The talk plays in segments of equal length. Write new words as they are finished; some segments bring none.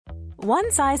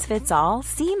One size fits all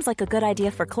seems like a good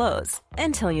idea for clothes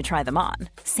until you try them on.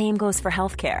 Same goes for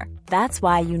healthcare. That's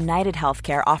why United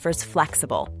Healthcare offers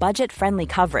flexible, budget-friendly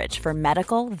coverage for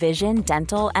medical, vision,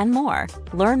 dental, and more.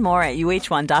 Learn more at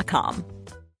uh1.com.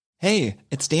 Hey,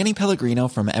 it's Danny Pellegrino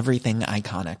from Everything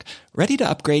Iconic. Ready to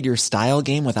upgrade your style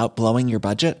game without blowing your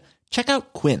budget? Check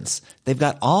out Quince. They've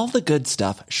got all the good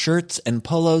stuff, shirts and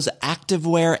polos,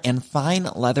 activewear, and fine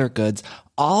leather goods,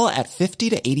 all at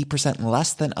 50 to 80%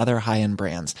 less than other high-end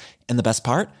brands. And the best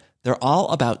part? They're all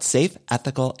about safe,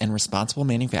 ethical, and responsible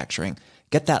manufacturing.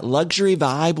 Get that luxury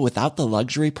vibe without the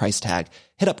luxury price tag.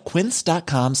 Hit up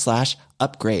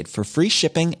quince.com/upgrade for free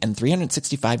shipping and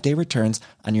 365-day returns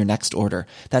on your next order.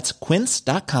 That's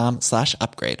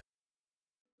quince.com/upgrade.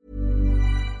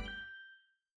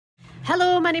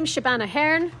 Hello, my name's Shabana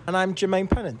Aherne. And I'm Aherne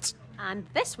Pennant. And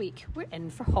this week, we're in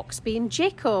for Hawksby and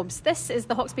Jacobs. This is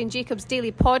the Hawksby and Jacobs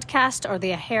Daily Podcast, or the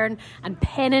Aherne and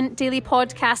Pennant Daily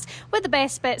Podcast, with the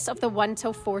best bits of the 1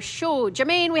 till 4 show.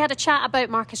 Jermaine, we had a chat about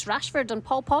Marcus Rashford and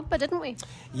Paul Pogba, didn't we?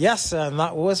 Yes, and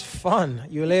that was fun.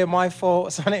 You'll hear my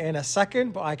thoughts on it in a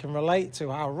second, but I can relate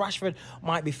to how Rashford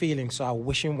might be feeling, so I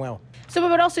wish him well. So we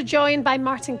were also joined by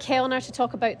Martin Kellner to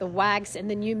talk about the Wags in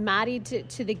the new Married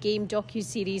to the Game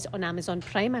docu-series on Amazon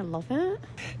Prime. I love it.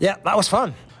 Yeah, that was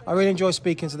fun. I really enjoyed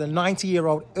speaking to the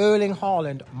 90-year-old Erling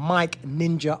Haaland, Mike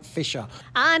Ninja Fisher.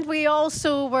 And we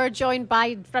also were joined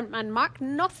by frontman Mark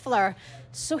Knopfler.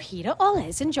 So here it all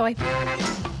is. Enjoy.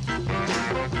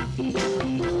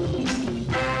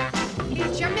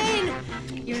 Jermaine,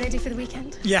 you ready for the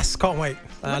weekend? Yes, can't wait.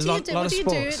 What do you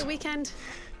do at the weekend?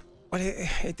 Well,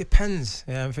 it depends.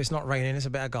 If it's not raining, it's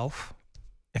a bit of golf.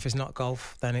 If it's not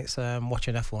golf, then it's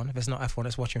watching F1. If it's not F1,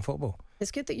 it's watching football.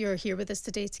 It's good that you're here with us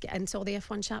today to get into all the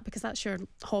F1 chat, because that's your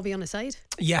hobby on the side.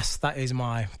 Yes, that is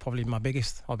probably my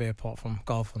biggest hobby apart from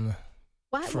golf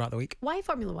throughout the week. Why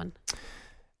Formula One?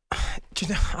 Do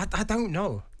you know, I don't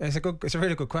know. It's a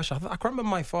really good question. I can remember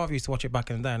my father used to watch it back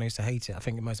in the day and I used to hate it. I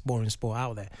think the most boring sport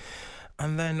out there.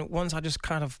 And then once I just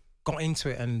kind of got into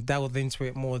it and delved into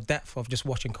it more depth of just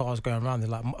watching cars going around,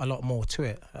 there's like a lot more to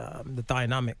it. The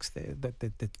dynamics,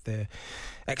 the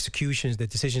executions, the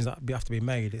decisions that have to be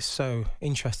made. It's so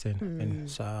interesting. And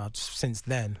so since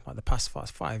then, like the past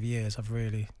 5 years, I've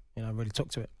really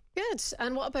took to it. Good.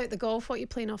 And what about the golf? What are you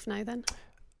playing off now then?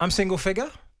 I'm single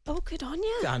figure. Oh, good on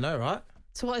you. Yeah, I know, right?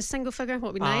 So what is single figure?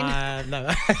 What, we 9?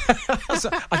 No. So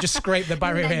I just scraped the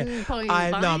barrier here.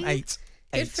 I'm 8.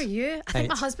 Good for you. I think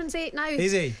my husband's 8 now.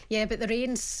 Is he? Yeah, but the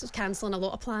rain's cancelling a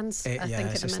lot of plans, I think, at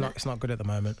the minute. It's not good at the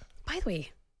moment. By the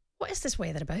way, what is this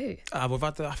weather about? I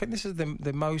think this is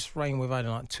the most rain we've had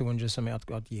in like 200-something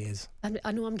odd years.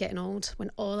 I know I'm getting old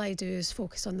when all I do is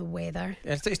focus on the weather.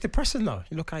 It's depressing though.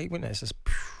 You look out your window, it's just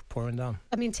pouring down.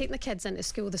 I mean, taking the kids into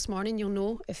school this morning, you'll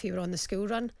know if you were on the school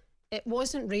run, it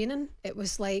wasn't raining. It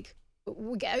was like,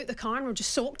 we get out the car and we're just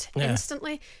soaked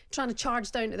instantly, trying to charge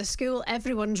down to the school.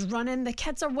 Everyone's running. The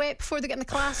kids are wet before they get in the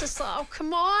class. It's like, oh,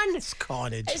 come on. It's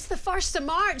carnage. It's the 1st of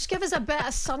March. Give us a bit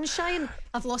of sunshine.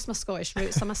 I've lost my Scottish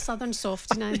roots. I'm a southern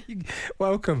softie now.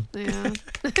 Welcome. Yeah.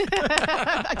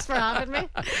 Thanks for having me.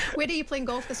 Where are you playing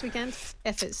golf this weekend?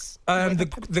 If it's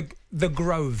the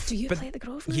Grove. Do you play at the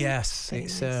Grove now? Yes,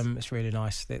 it's really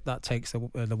nice. That takes the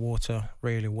water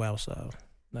really well, so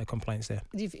no complaints there.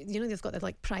 They've got the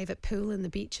like private pool in the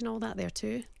beach and all that there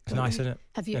too. It's nice, isn't it?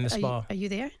 Have you? In the spa. Are you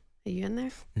there? Are you in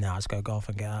there? No, let's go golf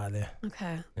and get out of there.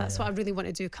 Okay, that's what I really want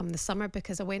to do come the summer,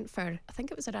 because I went for, I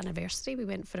think it was our anniversary, we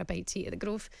went for a bite to eat at the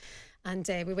Grove, and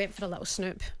we went for a little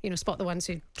snoop, spot the ones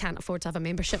who can't afford to have a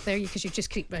membership there, because you just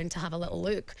creep round to have a little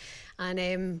look,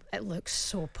 and it looks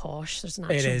so posh. There's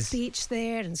an actual beach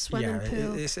there and swimming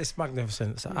pool. It's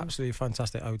magnificent. It's an absolutely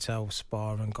fantastic hotel,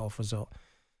 spa and golf resort.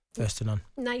 First to none.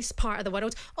 Nice part of the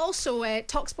world. Also,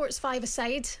 TalkSports 5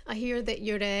 aside, I hear that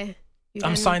you're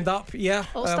I'm signed up,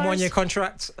 1-year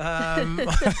contract.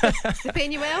 They're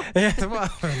paying you well? Yeah, well,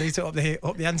 I need to up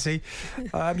the ante.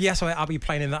 So I'll be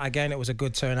playing in that again. It was a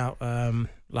good turnout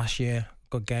last year.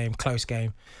 Good game, close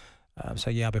game.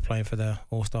 I'll be playing for the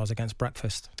All-Stars against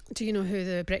Breakfast. Do you know who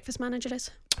the breakfast manager is?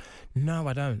 No,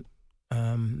 I don't.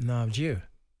 No, do you?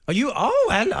 Are you? Oh,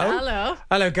 hello.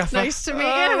 Hello, Gaffer. Nice to meet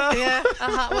you. Yeah.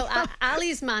 Well,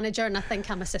 Ali's manager, and I think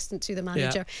I'm assistant to the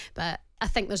manager, but I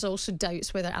think there's also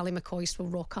doubts whether Ali McCoist will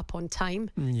rock up on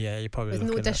time. Yeah, you probably with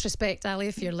no disrespect, Ali,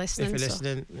 if you're listening.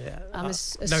 I'm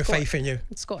no faith in you.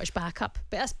 Scottish backup,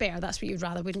 but that's better. That's what you'd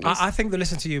rather, wouldn't you? I think they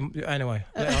listen to you anyway.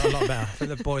 A lot better. I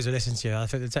think the boys will listen to you. I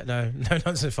think they take no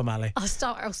nonsense from Ali.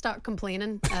 I'll start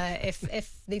complaining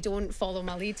if they don't follow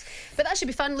my lead. But that should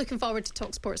be fun. Looking forward to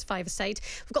TalkSports 5 aside.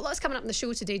 We've got lots coming up in the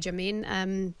show today,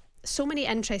 Jermaine. so many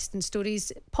interesting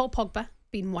stories. Paul Pogba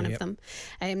being one of them.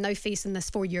 Now facing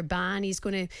this 4-year ban. He's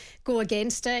going to go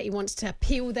against it. He wants to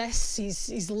appeal this.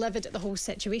 He's livid at the whole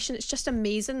situation. It's just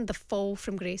amazing the fall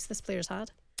from grace this player's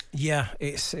had. Yeah,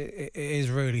 it is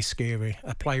really scary.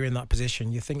 A player in that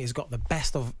position, you think he's got the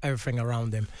best of everything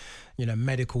around him. You know,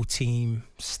 medical team,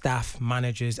 staff,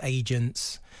 managers,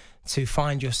 agents. To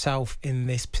find yourself in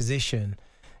this position,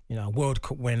 you know, World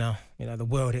Cup winner, you know, the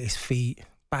world at his feet,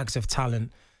 bags of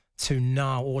talent, to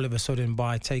now all of a sudden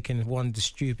by taking one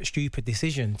stupid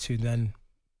decision to then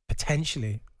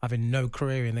potentially having no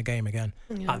career in the game again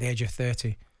at the age of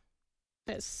 30.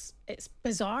 It's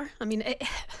bizarre. I mean,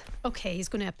 okay, he's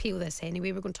going to appeal this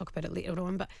anyway. We're going to talk about it later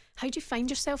on. But how do you find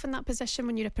yourself in that position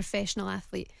when you're a professional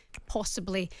athlete,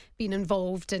 possibly being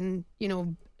involved in, you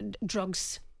know,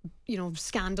 drugs, you know,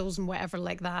 scandals and whatever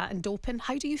like that, and doping?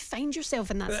 How do you find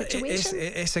yourself in that situation?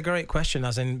 It's a great question,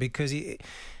 as in, because he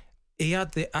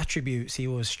had the attributes. He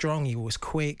was strong, he was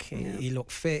quick, he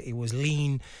looked fit, he was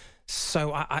lean.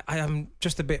 So I am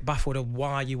just a bit baffled of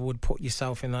why you would put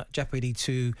yourself in that jeopardy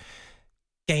to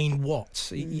gain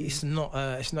what? It's not.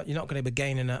 You're not going to be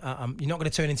gaining. You're not going to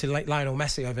turn into Lionel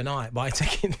Messi overnight by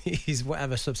taking his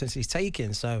whatever substance he's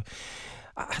taking. So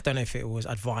I don't know if it was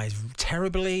advised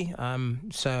terribly.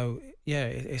 So yeah,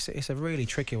 it's a really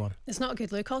tricky one. It's not a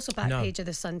good look. Also, back page of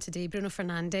the Sun today, Bruno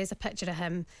Fernandes, a picture of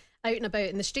him out and about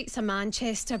in the streets of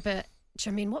Manchester. But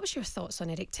Jermaine, what was your thoughts on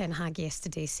Erik ten Hag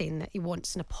yesterday saying that he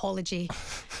wants an apology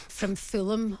from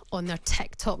Fulham on their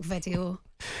TikTok video,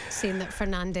 saying that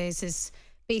Fernandes is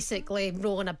basically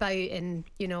rolling about and,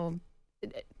 you know,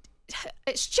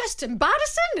 it's just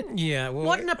embarrassing. Yeah, well,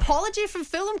 what an apology from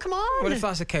Fulham, come on. Well, if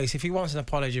that's the case, if he wants an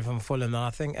apology from Fulham, then I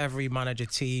think every manager,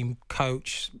 team,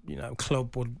 coach, you know,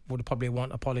 club would probably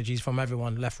want apologies from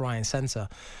everyone, left, right and centre.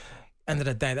 End of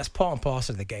the day, that's part and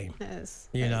parcel of the game. It is.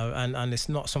 You know, and it's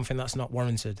not something that's not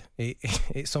warranted.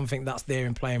 It's something that's there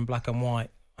in plain black and white,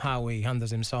 how he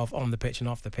handles himself on the pitch and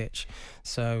off the pitch.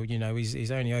 So, you know, he's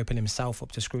only opened himself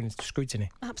up to scrutiny.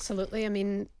 Absolutely. I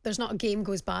mean, there's not a game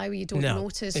goes by where you don't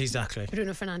notice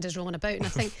Bruno Fernandes rolling about. And I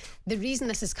think the reason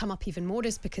this has come up even more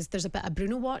is because there's a bit of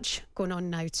Bruno watch going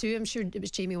on now too. I'm sure it was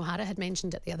Jamie O'Hara had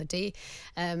mentioned it the other day.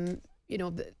 You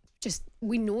know, just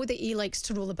we know that he likes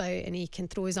to roll about and he can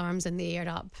throw his arms in the air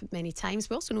up many times.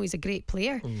 We also know he's a great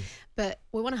player. But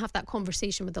we want to have that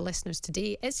conversation with the listeners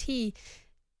today. Is he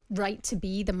right to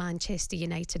be the Manchester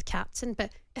United captain? But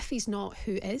if he's not,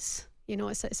 who is? You know,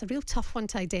 it's a real tough one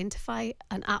to identify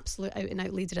an absolute out and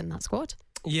out leader in that squad.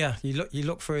 Yeah, you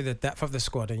look through the depth of the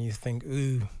squad and you think,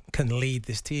 who can lead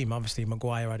this team? Obviously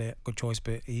Maguire had a good choice,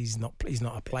 but he's not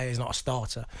a player, he's not a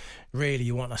starter. Really,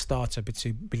 you want a starter, but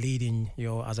to be leading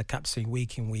as a captain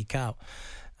week in, week out.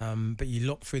 But you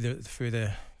look through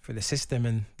the system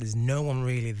and there's no one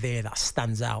really there that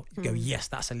stands out. You go, yes,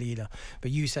 that's a leader.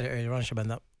 But you said it earlier on, Shaban,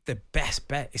 that the best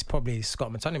bet is probably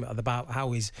Scott McTominay about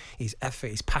how his effort,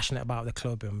 he's passionate about the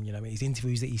club, and you know, his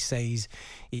interviews that he says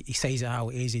it how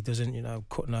it is. He doesn't, you know,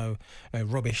 cut no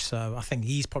rubbish. So I think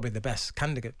he's probably the best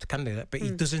candidate, but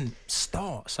he doesn't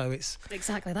start. So it's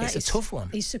exactly that. It's a tough one.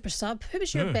 He's super sub. Who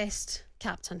was your best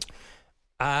captain?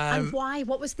 And why?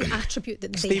 What was the attribute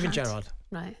that they Steven had? Gerrard.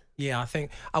 Right. Yeah, I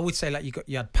think I would say like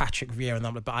you had Patrick Vieira and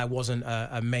that, but I wasn't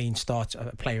a main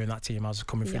player in that team. I was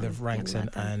coming through the ranks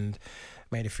and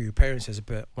made a few appearances,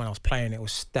 but when I was playing, it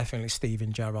was definitely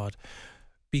Steven Gerrard,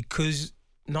 because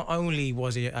not only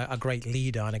was he a great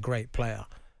leader and a great player,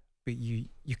 but you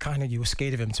were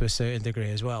scared of him to a certain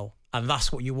degree as well. And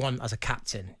that's what you want as a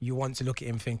captain. You want to look at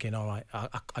him thinking, all right,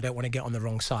 I don't want to get on the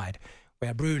wrong side.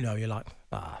 Where Bruno, you're like,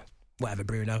 whatever,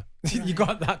 Bruno. You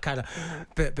got that kind of.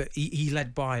 But he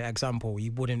led by example. He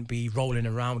wouldn't be rolling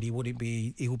around. He would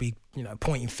be, you know,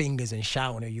 pointing fingers and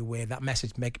shouting at you, where that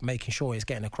message making sure it's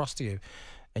getting across to you.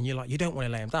 And you're like, you don't want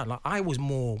to lay him down. Like, I was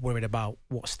more worried about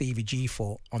what Stevie G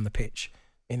thought on the pitch,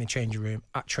 in the changing room,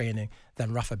 at training,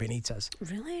 than Rafa Benitez.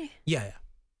 Really? Yeah.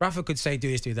 Rafa could say, do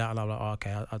this, do that, and I'm like, oh,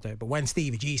 okay, I'll do it. But when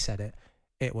Stevie G said it,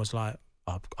 it was like,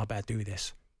 oh, I better do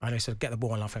this. And he said, get the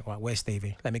ball, and I think, right, where's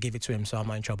Stevie? Let me give it to him so I'm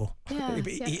not in trouble. Yeah,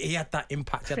 he had that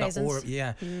impact, he had presence.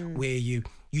 that aura, where you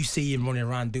see him running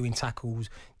around doing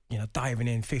tackles, you know, diving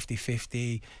in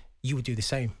 50-50. You would do the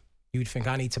same. You would think,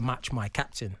 I need to match my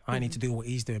captain. I need to do what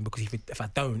he's doing, because if I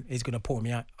don't, he's going to pull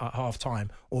me out at half time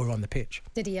or on the pitch.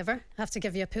 Did he ever have to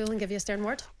give you a pull and give you a stern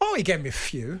word? Oh, he gave me a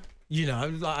few. You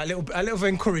know, like a little bit of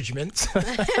encouragement. A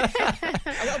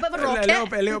little bit of a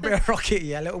rocket. a little bit of rocket,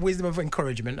 yeah, a little wisdom of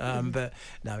encouragement. But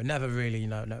no, never really, you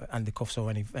know, no handcuffs or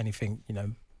anything, you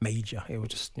know, major. It was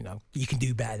just, you know, you can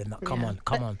do better than that. Come on.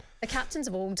 The captains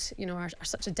of old, you know, are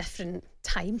such a different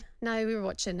time now. We were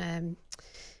watching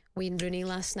Wayne Rooney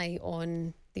last night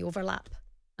on the overlap.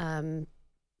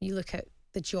 You look at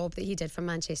the job that he did for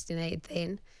Manchester United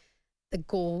then, the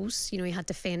goals, he had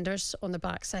defenders on the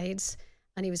backsides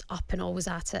and he was up and always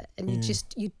at it. And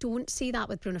you don't see that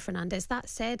with Bruno Fernandes. That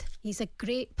said, he's a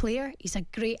great player. He's a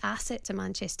great asset to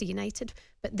Manchester United,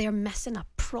 but they're missing a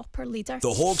proper leader. The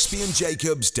Hawksbee and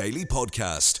Jacobs Daily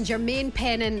Podcast. Aherne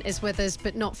Pennant is with us,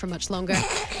 but not for much longer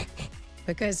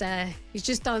because he's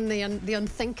just done the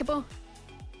unthinkable,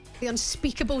 the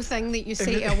unspeakable thing that you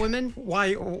say to a woman.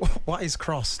 Why? What is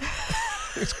crossed?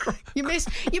 You may as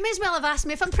well have asked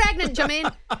me if I'm pregnant, Jermaine.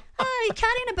 You're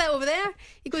carrying a bit over there.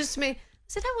 He goes to me, I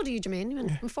said, how old are you, Jermaine? He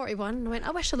went, I'm 41. And I went,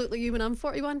 I wish I looked like you when I'm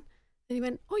 41. And he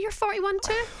went, oh, you're 41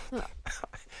 too?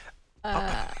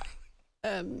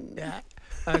 Yeah.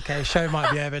 Okay, show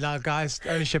might be over now, guys.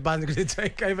 Only Shaban's going to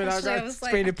take over now, guys.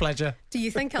 It's been a pleasure. Do you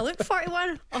think I look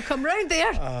 41? I'll come round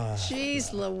there.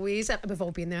 Jeez Louise. We've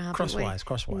all been there, haven't we?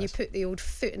 Crosswise. And you put the old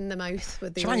foot in the mouth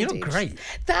with the Shaban, you look great.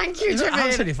 Thank you, You look Jermaine.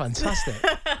 absolutely fantastic.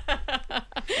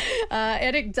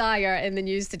 Eric Dyer in the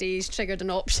news today. He's triggered an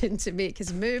option to make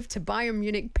his move to Bayern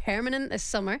Munich permanent this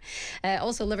summer.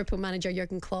 Also, Liverpool manager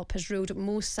Jurgen Klopp has ruled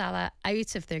Mo Salah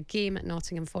out of their game at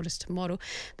Nottingham Forest tomorrow,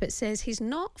 but says he's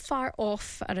not far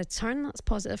off a return. That's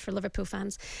positive for Liverpool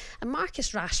fans. And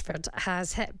Marcus Rashford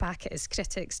has hit back at his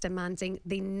critics, demanding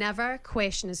they never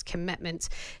question his commitment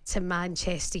to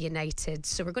Manchester United.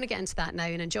 So we're going to get into that now,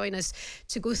 and join us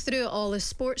to go through it all is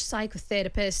sports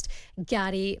psychotherapist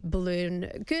Gary Bloom.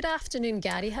 Good afternoon,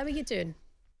 Gary. How are you doing?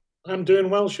 I'm doing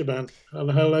well, Shaban.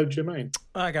 And hello, Jermaine.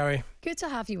 Hi, Gary. Good to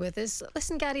have you with us.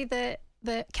 Listen, Gary, the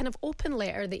kind of open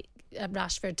letter that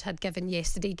Rashford had given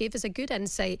yesterday gave us a good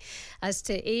insight as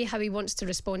to how he wants to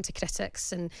respond to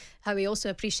critics and how he also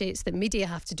appreciates that media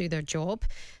have to do their job.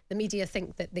 The media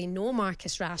think that they know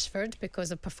Marcus Rashford because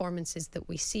of performances that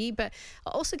we see, but it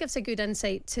also gives a good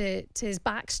insight to his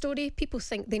backstory. People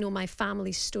think they know my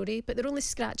family's story, but they're only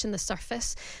scratching the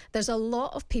surface. There's a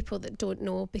lot of people that don't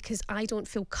know because I don't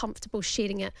feel comfortable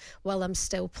sharing it while I'm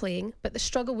still playing. But the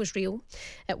struggle was real.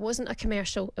 It wasn't a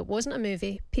commercial. It wasn't a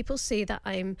movie. People say that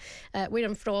I'm where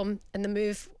I'm from and the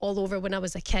move all over when I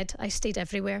was a kid. I stayed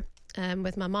everywhere.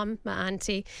 With my mum, my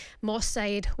auntie, Moss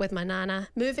Side with my nana,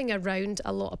 moving around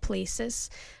a lot of places,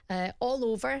 all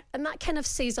over, and that kind of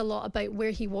says a lot about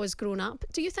where he was growing up.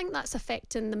 Do you think that's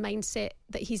affecting the mindset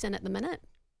that he's in at the minute?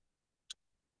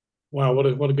 Wow,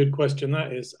 what a good question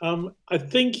that is. I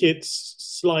think it's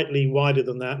slightly wider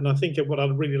than that, and I think what I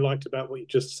really liked about what you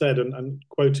just said, and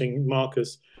quoting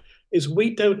Marcus, is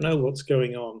we don't know what's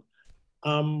going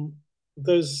on.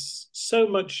 There's so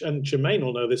much, and Jermaine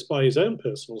will know this by his own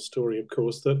personal story, of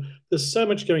course, that there's so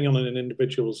much going on in an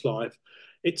individual's life.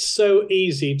 It's so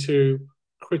easy to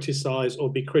criticize or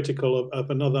be critical of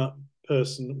another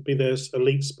person, be they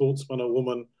elite sportsman or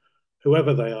woman,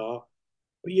 whoever they are,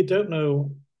 but you don't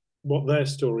know what their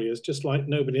story is, just like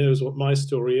nobody knows what my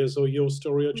story is or your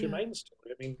story or Jermaine's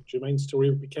story. I mean, Jermaine's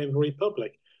story became very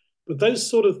public. But those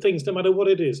sort of things, no matter what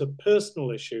it is, a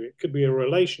personal issue, it could be a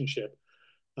relationship,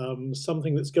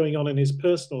 something that's going on in his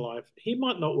personal life, he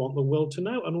might not want the world to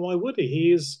know. And why would he?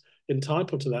 He is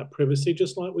entitled to that privacy,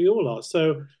 just like we all are.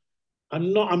 So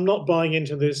I'm not buying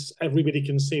into this. Everybody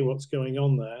can see what's going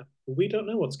on there. We don't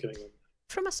know what's going on.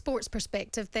 From a sports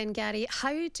perspective then, Gary,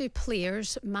 how do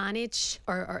players manage,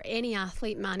 or any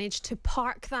athlete manage, to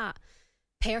park that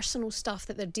personal stuff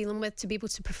that they're dealing with to be able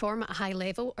to perform at a high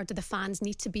level? Or do the fans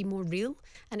need to be more real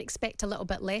and expect a little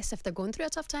bit less if they're going through a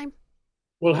tough time?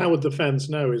 Well, how would the fans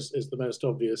know is the most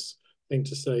obvious thing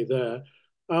to say there.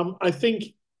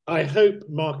 I hope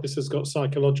Marcus has got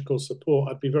psychological support.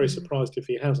 I'd be very surprised if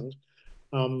he hasn't.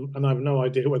 And I have no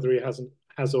idea whether he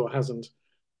has or hasn't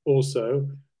also.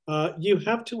 You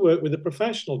have to work with a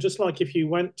professional, just like if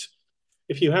you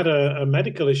had a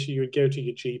medical issue, you would go to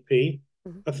your GP.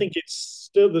 I think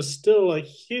there's still a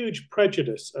huge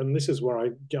prejudice, and this is where I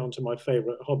get onto my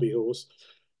favorite hobby horse.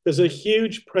 There's a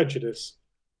huge prejudice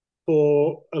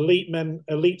for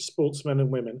elite sportsmen and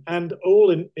women, and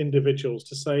all individuals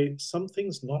to say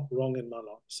something's not wrong in my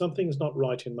life, something's not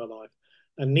right in my life.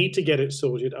 I need to get it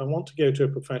sorted. I want to go to a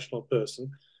professional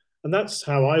person. And that's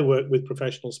how I work with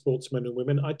professional sportsmen and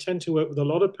women. I tend to work with a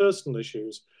lot of personal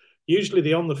issues. Usually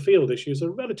the on-the-field issues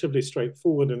are relatively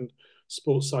straightforward, and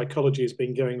sports psychology has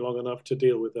been going long enough to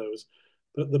deal with those.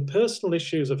 But the personal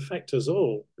issues affect us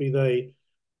all, be they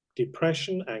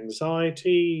depression,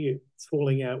 anxiety,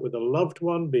 falling out with a loved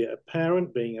one, be it a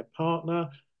parent, being a partner.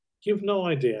 You've no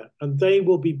idea. And they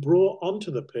will be brought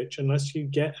onto the pitch unless you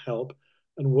get help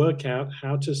and work out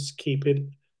how to keep it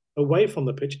away from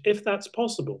the pitch, if that's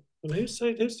possible. And who's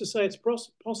to say it's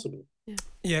possible?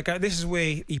 Yeah, this is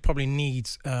where he probably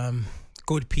needs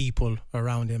good people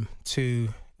around him to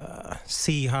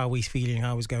see how he's feeling,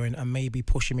 how he's going, and maybe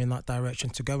push him in that direction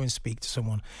to go and speak to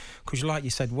someone. Because like you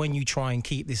said, when you try and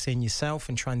keep this in yourself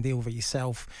and try and deal with it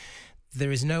yourself,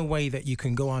 there is no way that you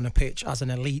can go on a pitch as an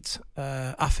elite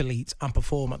athlete and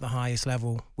perform at the highest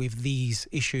level with these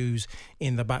issues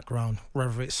in the background,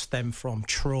 whether it stemmed from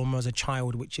trauma as a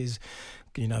child, which is,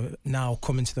 now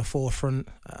coming to the forefront,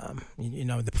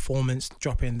 the performance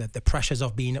dropping, the pressures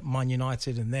of being at Man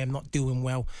United and them not doing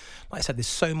well. Like I said, there's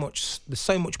so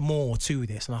much more to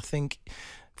this. And I think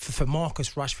for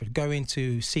Marcus Rashford, going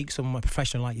to seek someone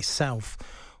professional like yourself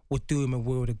would do him a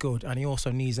world of good. And he also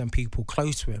needs them people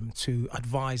close to him to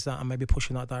advise that and maybe push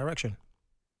in that direction.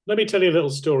 Let me tell you a little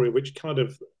story which kind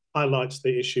of highlights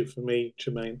the issue for me,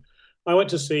 Jermaine. I went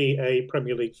to see a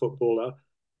Premier League footballer,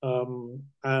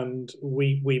 and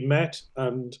we met,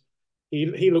 and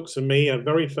he looks at me, a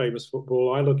very famous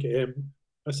footballer. I look at him.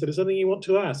 I said, "Is there anything you want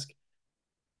to ask?"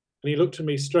 And he looked at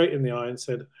me straight in the eye and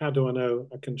said, "How do I know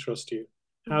I can trust you?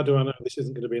 How do I know this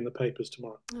isn't going to be in the papers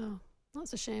tomorrow?" Oh,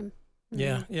 that's a shame.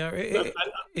 Yeah,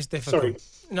 it's difficult.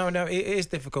 Sorry. No, it is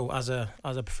difficult as a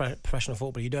professional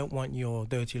footballer. You don't want your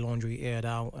dirty laundry aired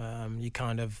out. You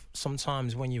kind of,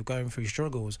 sometimes when you're going through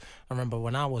struggles, I remember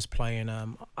when I was playing,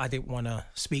 I didn't want to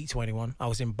speak to anyone. I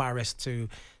was embarrassed to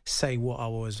say what I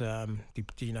was,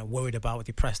 worried about,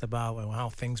 depressed about, or how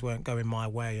things weren't going my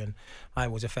way, and how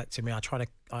it was affecting me.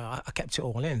 I kept it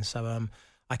all in. So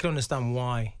I can understand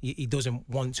why he doesn't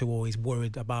want to, or he's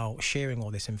worried about sharing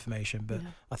all this information, but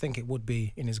I think it would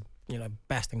be in his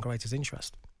best and greatest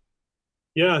interest.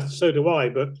 Yeah, so do I.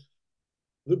 But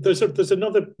there's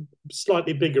another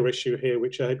slightly bigger issue here,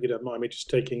 which I hope you don't mind me just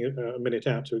taking a minute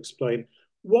out to explain.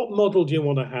 What model do you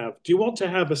want to have? Do you want to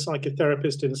have a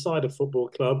psychotherapist inside a football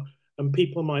club, and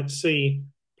people might see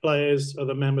players,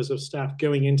 other members of staff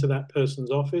going into that person's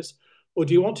office? Or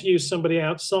do you want to use somebody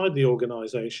outside the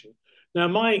organisation? Now,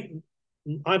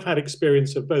 I've had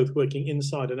experience of both working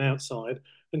inside and outside,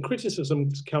 and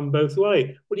criticisms come both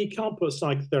ways. Well, you can't put a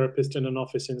psychotherapist in an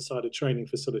office inside a training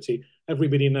facility.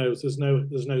 Everybody knows there's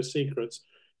no secrets.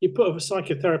 You put a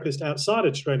psychotherapist outside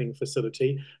a training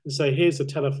facility and say, "Here's a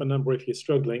telephone number if you're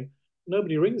struggling."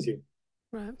 Nobody rings you.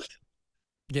 Right.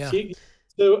 Yeah.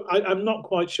 So I'm not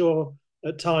quite sure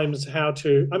at times how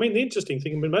to. I mean, the interesting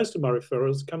thing, most of my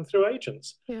referrals come through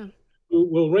agents. Yeah. Who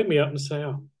will ring me up and say,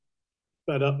 "Oh,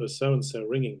 fed up with so-and-so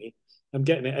ringing me. I'm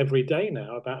getting it every day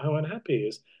now about how unhappy he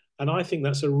is." And I think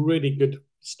that's a really good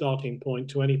starting point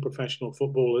to any professional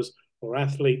footballers or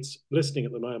athletes listening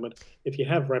at the moment. If you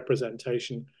have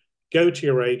representation, go to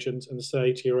your agent and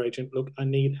say to your agent, "Look, I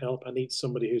need help. I need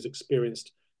somebody who's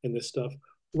experienced in this stuff."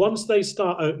 Once they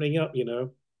start opening up,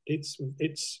 it's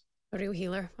a real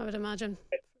healer, I would imagine.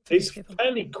 It's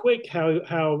fairly quick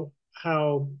how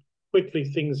quickly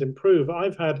things improve.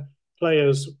 I've had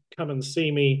players come and see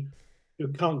me who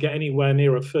can't get anywhere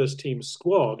near a first team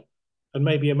squad, and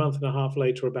maybe a month and a half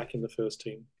later are back in the first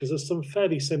team, because there's some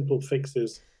fairly simple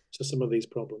fixes to some of these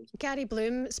problems. Gary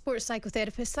Bloom, sports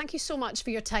psychotherapist, thank you so much for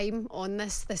your time on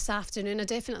this afternoon. I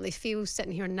definitely feel,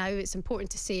 sitting here now, it's important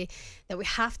to say that we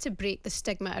have to break the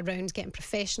stigma around getting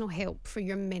professional help for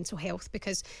your mental health,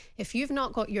 because if you've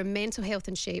not got your mental health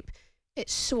in shape,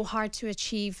 it's so hard to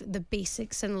achieve the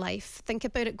basics in life. Think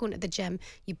about it, going to the gym,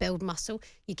 you build muscle,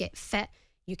 you get fit,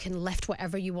 you can lift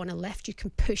whatever you want to lift, you can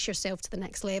push yourself to the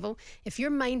next level. If your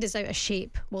mind is out of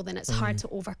shape, well, then it's hard to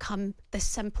overcome the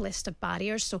simplest of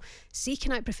barriers. So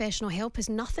seeking out professional help is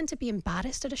nothing to be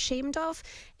embarrassed or ashamed of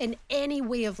in any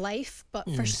way of life. But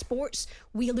for sports,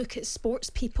 we look at sports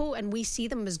people and we see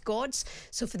them as gods.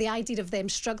 So for the idea of them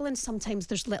struggling, sometimes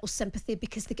there's little sympathy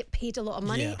because they get paid a lot of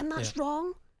money, and that's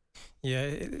wrong.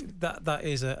 Yeah, that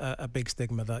is a big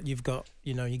stigma, that you've got,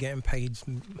 you're getting paid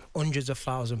hundreds of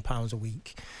 £1,000s a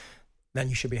week, then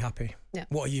you should be happy. Yeah.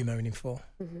 What are you moaning for?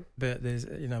 But there's,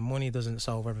 money doesn't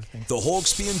solve everything. The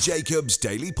Hawksby and Jacobs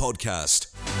Daily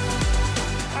Podcast.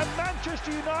 And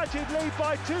Manchester United lead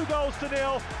by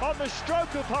 2-0 on the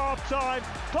stroke of half-time.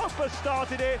 Pogba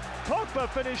started it, Pogba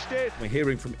finished it. We're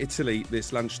hearing from Italy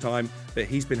this lunchtime that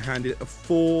he's been handed a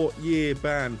 4-year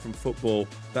ban from football,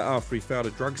 that after he failed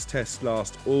a drugs test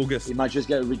last August. He might just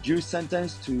get a reduced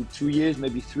sentence to 2 years,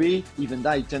 maybe 3. Even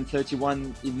that, he turned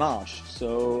 31 in March.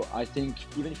 So I think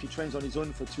even if he trains on his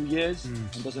own for 2 years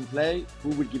and doesn't play, who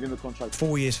will give him a contract?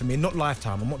 4 years for me, not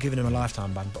lifetime. I'm not giving him a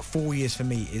lifetime ban, but 4 years for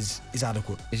me is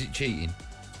adequate. Is it cheating?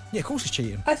 Yeah, of course it's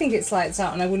cheating. I think it's lights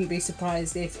out, and I wouldn't be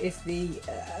surprised if the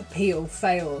appeal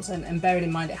fails, and bearing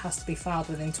in mind it has to be filed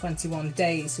within 21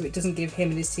 days, so it doesn't give him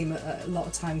and his team a lot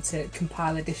of time to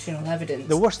compile additional evidence.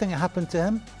 The worst thing that happened to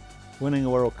him winning a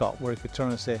World Cup where he could turn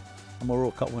and say, I'm a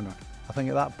World Cup winner. I think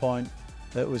at that point,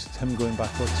 it was him going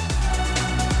backwards.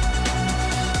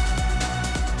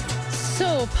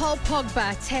 So, Paul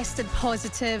Pogba tested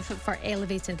positive for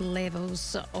elevated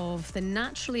levels of the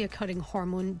naturally occurring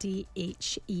hormone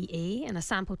DHEA in a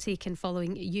sample taken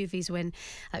following Juve's win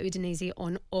at Udinese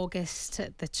on August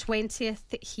the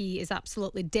 20th. He is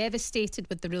absolutely devastated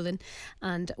with the ruling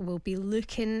and will be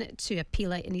looking to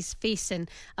appeal it, and he's facing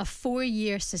a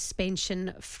 4-year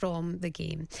suspension from the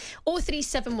game.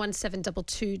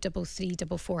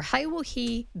 03717223344. How will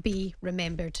he be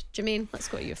remembered? Jermaine, let's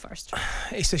go to you first.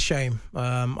 It's a shame.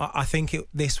 I think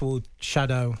this will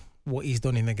shadow what he's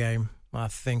done in the game. I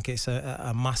think it's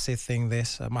a massive thing,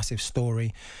 a massive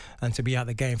story. And to be out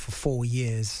the game for 4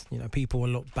 years, people will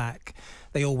look back.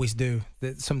 They always do.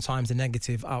 Sometimes the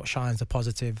negative outshines the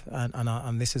positive.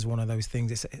 And this is one of those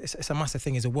things. It's a massive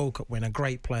thing. He's a World Cup winner,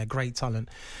 great player, great talent.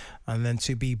 And then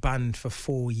to be banned for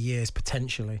 4 years,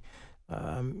 potentially,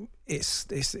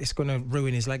 it's going to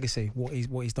ruin his legacy, what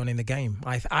he's done in the game.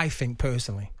 I think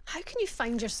personally. How can you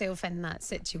find yourself in that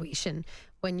situation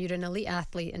when you're an elite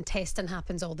athlete and testing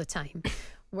happens all the time?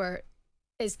 Where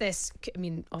is this? I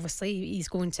mean, obviously he's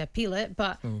going to appeal it,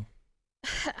 but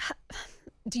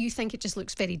do you think it just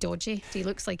looks very dodgy? Do you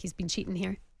looks like he's been cheating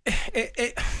here?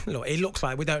 Look, it looks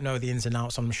like, we don't know the ins and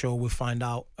outs. I'm sure we'll find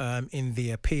out in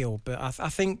the appeal. But I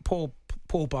think Paul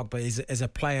Pogba is a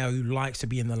player who likes to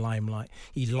be in the limelight.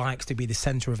 He likes to be the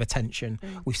centre of attention.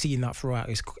 We've seen that throughout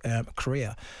his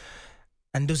career.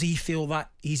 And does he feel that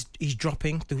he's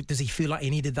dropping? Does he feel like he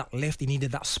needed that lift? He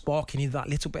needed that spark? He needed that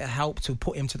little bit of help to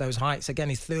put him to those heights? Again,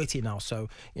 he's 30 now, so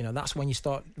that's when you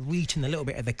start reaching a little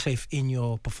bit of the cliff in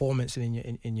your performance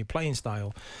and in your playing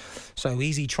style. So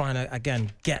is he trying to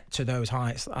again get to those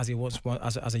heights as he was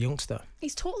as a youngster?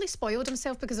 He's totally spoiled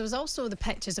himself, because there was also the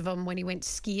pictures of him when he went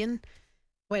skiing.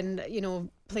 When,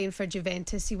 playing for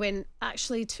Juventus, he went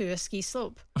actually to a ski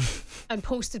slope and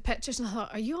posted pictures, and I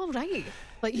thought, are you all right?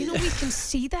 Like, we can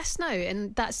see this now,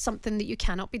 and that's something that you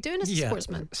cannot be doing as a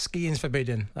sportsman. Skiing's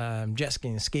forbidden. Jet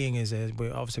skiing is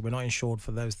obviously we're not insured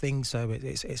for those things, so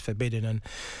it's forbidden. And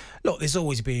look, there's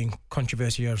always been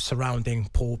controversy surrounding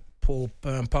Paul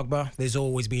Pogba. There's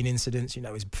always been incidents,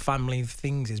 his family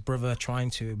things, his brother trying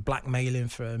to blackmail him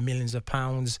for millions of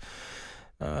pounds.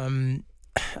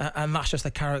 And that's just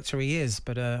the character he is.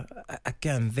 But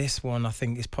again, this one I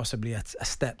think is possibly a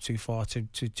step too far to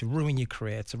ruin your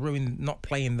career, to ruin not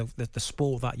playing the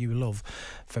sport that you love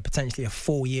for potentially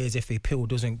 4 years if the appeal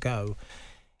doesn't go.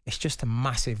 It's just a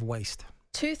massive waste.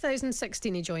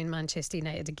 2016 he joined Manchester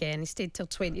United again. He stayed till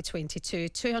 2022,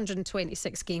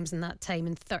 226 games in that time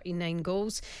and 39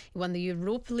 goals. He won the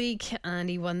Europa League and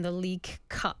he won the League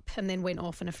Cup, and then went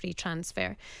off on a free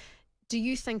transfer. Do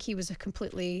you think he was a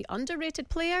completely underrated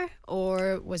player,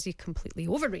 or was he completely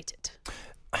overrated?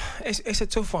 It's a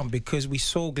tough one, because we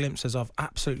saw glimpses of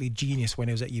absolutely genius when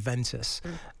he was at Juventus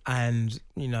and,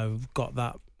 got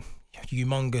that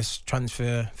humongous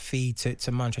transfer fee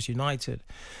to Manchester United.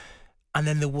 And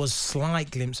then there was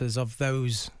slight glimpses of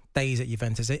those days at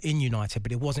Juventus in United,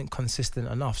 but it wasn't consistent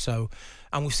enough. So,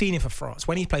 and we've seen him for France.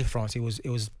 When he played for France, it was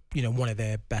one of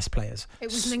their best players.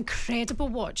 It was an incredible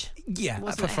watch. Yeah,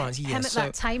 for France. Yeah. Him at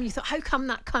that time, you thought, how come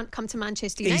that can't come to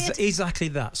Manchester United? Exactly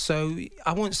that. So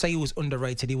I won't say he was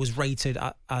underrated. He was rated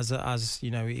as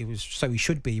he was, so he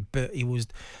should be, but he was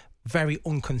very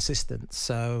inconsistent.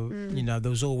 So there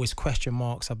was always question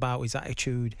marks about his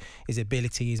attitude, his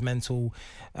ability, his mental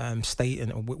state,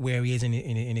 and where he is in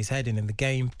his head and in the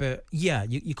game. But yeah,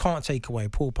 you can't take away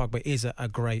Paul Pogba is a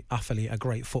great athlete, a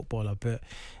great footballer, but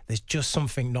there's just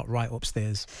something not right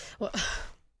upstairs. Well,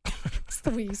 it's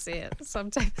the way you say it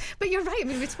sometimes. But you're right. I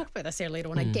mean, we spoke about this earlier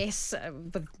on. I guess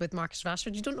with Marcus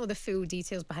Rashford, you don't know the full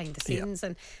details behind the scenes,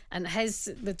 and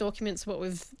the documents, what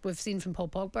we've seen from Paul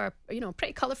Pogba, are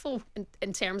pretty colourful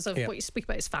in terms of what you speak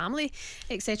about his family,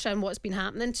 etc., and what's been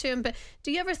happening to him. But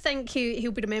do you ever think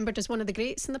he'll be remembered as one of the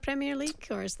greats in the Premier League,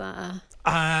 or is that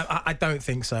I don't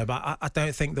think so, but I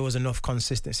don't think there was enough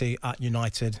consistency at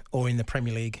United or in the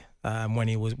Premier League. When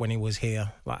he was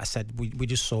here, like I said, we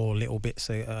just saw little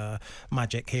bits of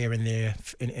magic here and there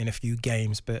in a few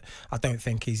games, but I don't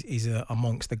think he's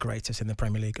amongst the greatest in the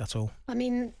Premier League at all. I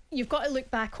mean, you've got to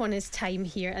look back on his time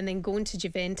here and then going to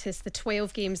Juventus, the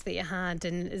 12 games that you had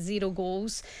and 0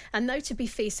 goals, and now to be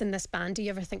facing this ban. Do you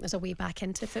ever think there's a way back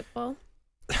into football?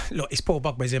 Look, it's Paul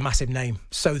Pogba, is a massive name,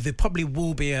 so there probably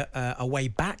will be a way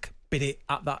back. But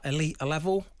at that elite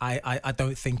level, I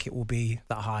don't think it will be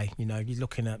that high. You're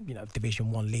looking at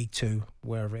Division 1, League 2,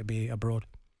 wherever it be abroad.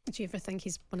 Do you ever think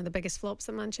he's one of the biggest flops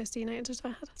that Manchester United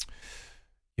have had?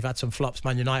 You've had some flops,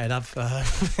 Man United have.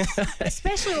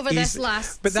 Especially over this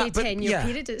last, say, 10-year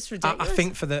period, it's ridiculous. I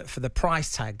think for the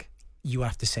price tag, you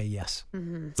have to say yes.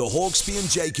 The Hawksby and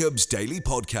Jacobs Daily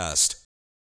Podcast.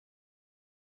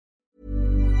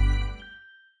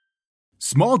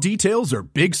 Small details are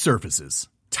big surfaces.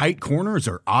 Tight corners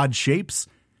are odd shapes.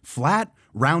 Flat,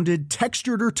 rounded,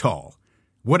 textured, or tall.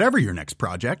 Whatever your next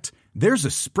project, there's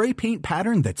a spray paint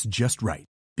pattern that's just right.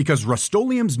 Because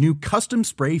Rust-Oleum's new Custom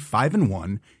Spray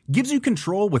 5-in-1 gives you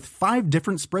control with 5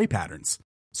 different spray patterns.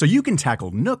 So you can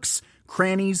tackle nooks,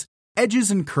 crannies,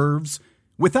 edges, and curves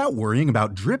without worrying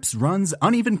about drips, runs,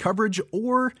 uneven coverage,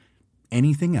 or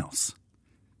anything else.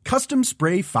 Custom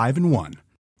Spray 5-in-1.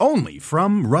 Only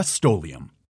from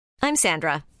Rust-Oleum. I'm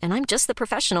Sandra, and I'm just the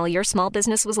professional your small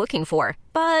business was looking for.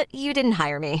 But you didn't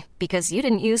hire me because you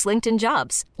didn't use LinkedIn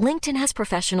Jobs. LinkedIn has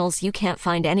professionals you can't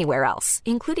find anywhere else,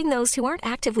 including those who aren't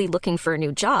actively looking for a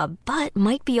new job, but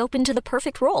might be open to the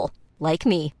perfect role, like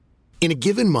me. In a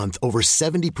given month, over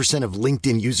 70% of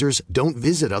LinkedIn users don't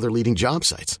visit other leading job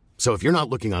sites. So if you're not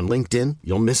looking on LinkedIn,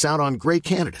 you'll miss out on great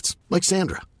candidates, like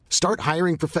Sandra. Start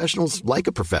hiring professionals like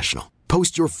a professional.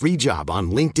 Post your free job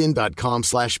on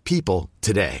linkedin.com/people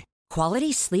today.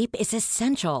 Quality sleep is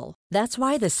essential. That's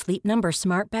why the Sleep Number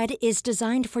Smart Bed is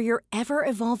designed for your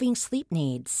ever-evolving sleep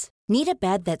needs. Need a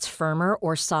bed that's firmer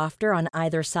or softer on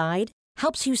either side?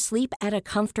 Helps you sleep at a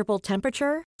comfortable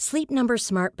temperature? Sleep Number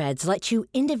Smart Beds let you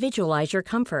individualize your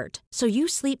comfort, so you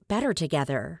sleep better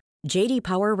together. J.D.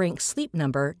 Power ranks Sleep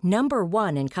Number number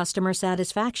 1 in customer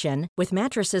satisfaction with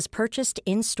mattresses purchased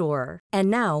in-store.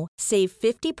 And now, save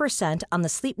 50% on the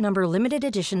Sleep Number Limited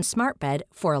Edition Smart Bed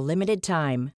for a limited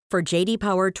time. For J.D.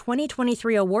 Power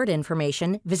 2023 award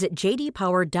information, visit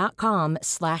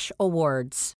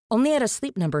jdpower.com/awards. Only at a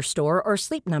Sleep Number store or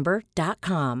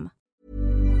sleepnumber.com.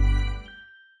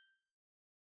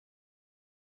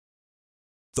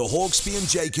 The Hawksby and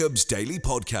Jacobs Daily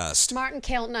Podcast. Martin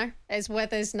Keltner is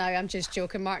with us now. I'm just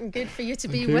joking, Martin. Good for you to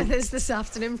be with us this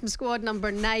afternoon from squad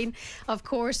number 9, of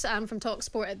course, and from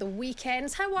TalkSport at the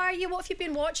weekends. How are you? What have you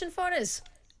been watching for us?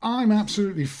 I'm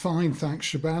absolutely fine, thanks,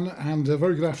 Shaban, and a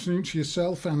very good afternoon to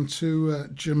yourself and to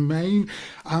Jermaine.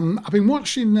 I've been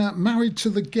watching Married to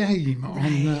the Game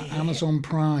on Amazon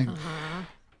Prime.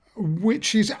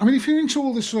 Which is, I mean, if you're into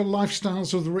all this sort of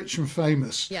lifestyles of the rich and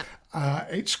famous,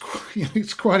 it's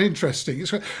quite interesting.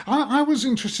 I was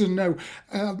interested to know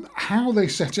how they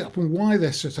set it up and why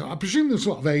they set it up. I presume there's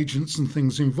a lot of agents and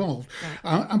things involved.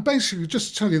 And basically, just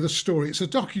to tell you the story, it's a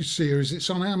docu-series. It's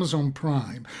on Amazon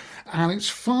Prime. And it's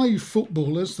 5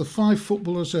 footballers. The 5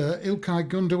 footballers are Ilkay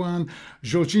Gundogan,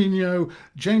 Jorginho,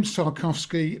 James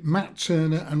Tarkowski, Matt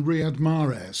Turner and Riyad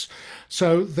Mahrez.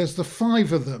 So there's the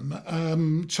 5 of them.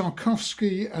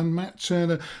 Tarkowski and Matt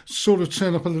Turner sort of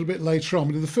turn up a little bit later on.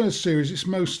 But in the first series, it's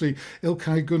mostly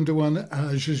Ilkay Gundogan,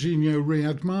 Jorginho,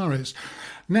 Riyad Mahrez.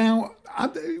 Now,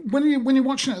 when you're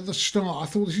watching it at the start, I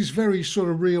thought this is very sort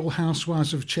of Real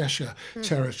Housewives of Cheshire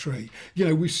territory. You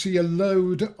know, we see a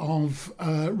load of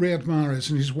Riyad Mahrez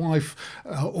and his wife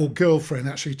or girlfriend,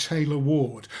 actually Taylor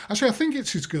Ward. Actually, I think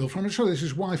it's his girlfriend. I'm not sure this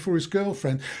is his wife or his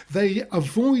girlfriend. They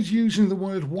avoid using the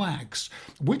word wags,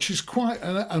 which is quite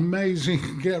an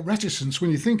amazing reticence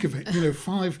when you think of it. You know,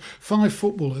 five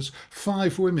footballers,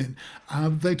 5 women.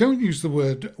 They don't use the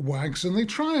word wags, and they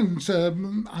try and,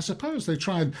 I suppose, they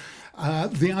try and.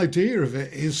 The idea of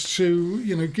it is to,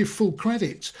 you know, give full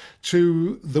credit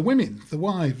to the women, the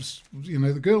wives, you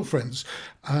know, the girlfriends,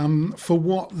 for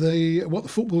what the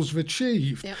footballers have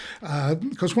achieved.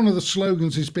 Because one of the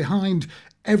slogans is behind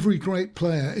every great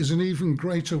player is an even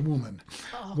greater woman.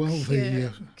 Oh, well,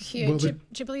 cute. Well, do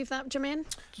you believe that, Jermaine?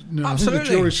 No, absolutely. I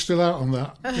think the jury's still out on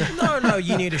that. No,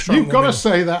 you need a strong You've woman. got to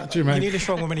say that, Jermaine. You need a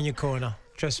strong woman in your corner.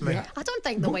 Trust me. I don't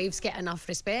think the wives get enough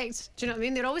respect. Do you know what I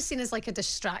mean? They're always seen as like a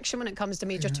distraction when it comes to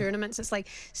major tournaments. It's like,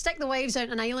 stick the wives out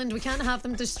on an island. We can't have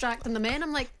them distracting the men.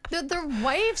 I'm like, they're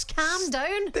wives. Calm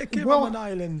down. They give them an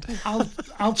island.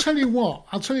 I'll tell you what.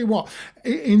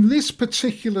 In this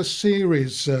particular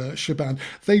series, Shaban,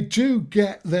 they do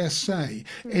get their say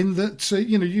in that,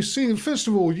 you know, you see them, first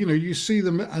of all, you know, you see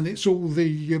them and it's all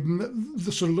the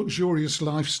sort of luxurious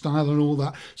lifestyle and all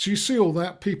that. So you see all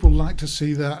that. People like to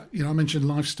see that. You know, I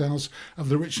mentioned lifestyles of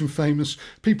the rich and famous.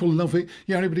 People love it.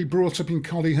 You know, anybody brought up in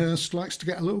Collyhurst likes to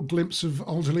get a little glimpse of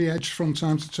Alderley Edge from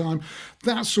time to time.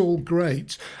 That's all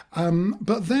great.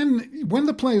 But then when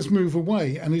the players move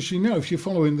away, and as you know, if you're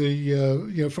following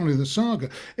the saga,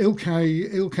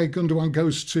 Ilkay Gundogan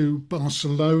goes to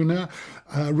Barcelona,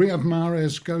 Riyad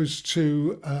Mahrez goes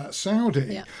to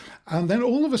Saudi, and then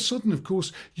all of a sudden, of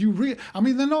course,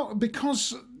 they're not,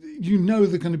 because you know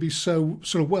they're going to be so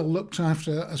sort of well looked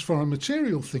after as far as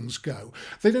material things go.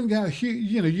 They don't get a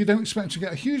huge, you don't expect to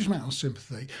get a huge amount of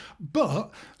sympathy, but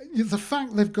the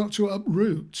fact they've got to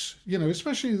uproot,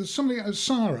 especially somebody,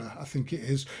 Sarah, I think it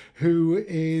is, who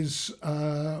is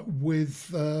with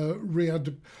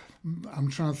Riyadh. I'm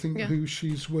trying to think who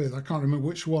she's with. I can't remember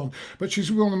which one, but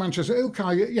she's with one of Manchester.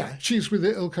 She's with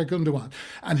Ilkay Gundogan,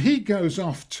 and he goes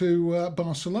off to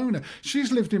Barcelona.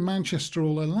 She's lived in Manchester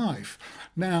all her life.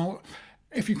 Now,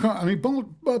 if you can't,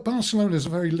 Barcelona is a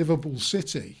very livable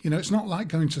city. It's not like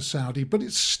going to Saudi, but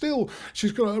it's still,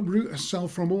 she's got to uproot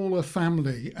herself from all her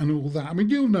family and all that.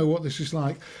 You'll know what this is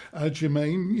like,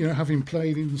 Jermaine, having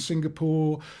played in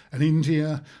Singapore and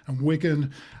India and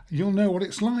Wigan. You'll know what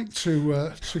it's like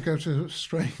to go to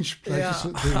strange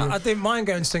places. Yeah, I didn't mind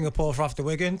going to Singapore for after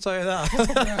Wigan, tell you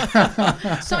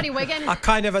that. Sorry, Wigan. I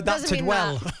kind of adapted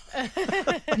well.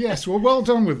 Yes, well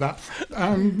done with that.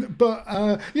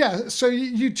 So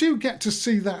you do get to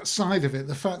see that side of it,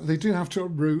 the fact that they do have to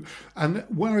uproot, and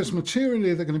whereas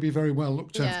materially they're going to be very well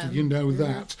looked after,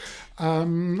 that.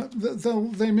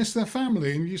 They miss their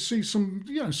family, and you see some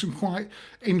quite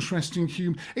interesting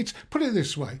humour. Put it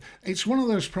this way, it's one of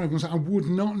those programmes I would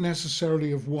not necessarily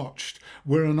have watched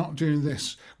were I not doing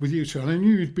this with you two. And I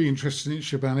knew you'd be interested in it,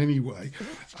 Shaban, anyway.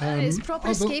 It's proper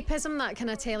escapism, that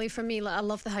kind of telly for me. I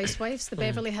love the Housewives, the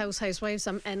Beverly Hills Housewives.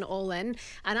 I'm all in,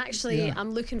 and actually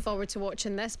I'm looking forward to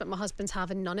watching this, but my husband's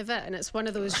having none of it, and it's one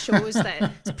of those shows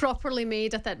that it's properly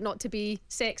made. I thought, not to be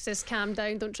sexist, calm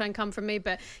down, don't try and come for me,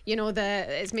 but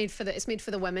it's made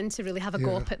for the women to really have a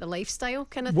go up at the lifestyle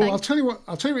kind of thing. Well, I'll tell you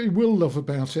what you will love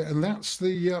about it, and that's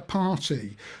the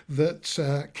party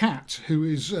that Kat, who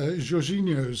is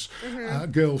Jorginho's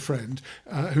girlfriend,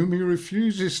 whom he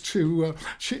refuses to.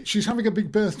 She's having a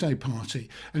big birthday party,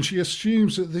 and she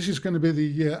assumes that this is going to be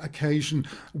the occasion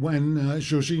when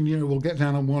Jorginho will get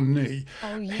down on one knee.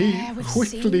 Oh yeah, we've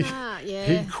seen that. Yeah.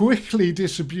 He quickly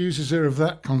disabuses her of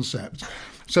that concept.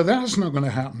 So that's not going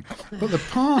to happen. But the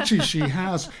party she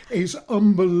has is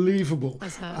unbelievable.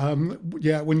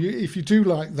 If you do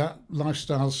like that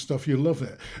lifestyle stuff, you love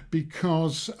it,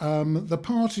 because the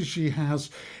party she has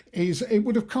it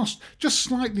would have cost just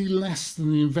slightly less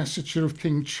than the investiture of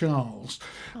King Charles.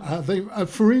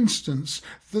 For instance,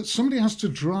 that somebody has to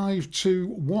drive to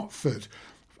Watford.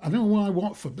 I don't know why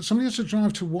Watford, but somebody has to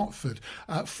drive to Watford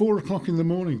at 4:00 in the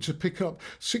morning to pick up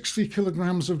 60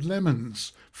 kilograms of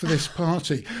lemons for this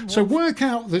party. So work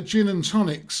out the gin and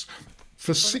tonics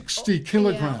for 60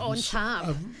 kilograms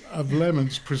of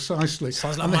lemons, precisely.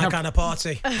 Sounds like my kind of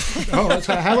party. It's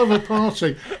a hell of a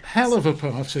party.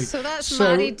 So that's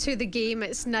Married to the Game.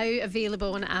 It's now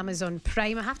available on Amazon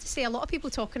Prime. I have to say, a lot of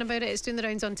people talking about it. It's doing the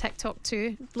rounds on TikTok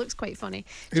too. Looks quite funny.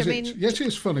 Jermaine, yes, it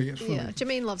is funny. It's funny. Yeah,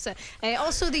 Jermaine loves it.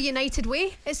 Also, The United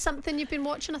Way is something you've been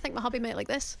watching. I think my hubby might like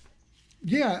this.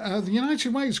 Yeah, The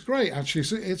United Way is great, actually.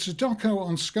 It's a doco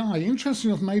on Sky, interesting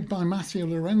enough, made by Matthew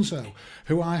Lorenzo,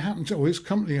 who his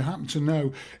company I happen to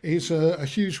know is a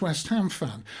huge West Ham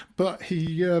fan, but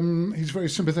he's very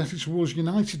sympathetic towards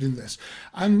United in this.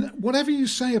 And whatever you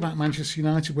say about Manchester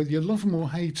United, whether you love them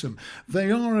or hate them,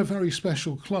 they are a very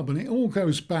special club, and it all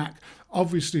goes back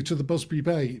obviously to the Busby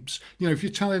Babes. If you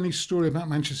tell any story about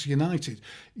Manchester United,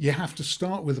 you have to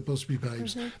start with the Busby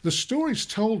Babes. Mm-hmm. The story's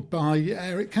told by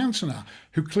Eric Cantona,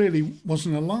 who clearly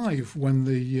wasn't alive when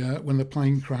the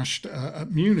plane crashed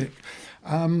at Munich.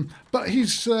 But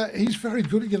he's very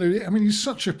good. He's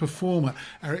such a performer,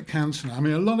 Eric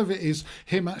Cantona. A lot of it is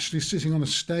him actually sitting on a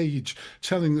stage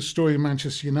telling the story of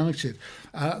Manchester United.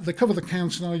 They cover the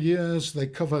Cantona years. They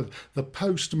cover the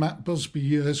post-Matt Busby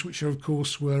years, which of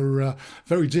course were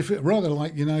very difficult, rather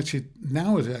like United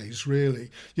nowadays. Really,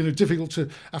 difficult to,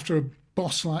 after a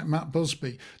boss like Matt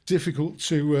Busby, difficult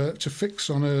to fix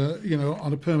on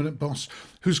a permanent boss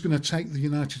who's going to take the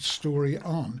United story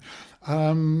on.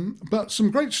 But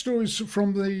some great stories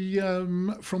from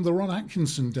the Ron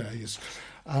Atkinson days.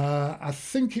 I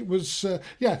think it was,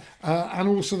 and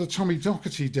also the Tommy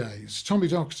Docherty days. Tommy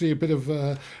Docherty, a bit of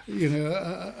an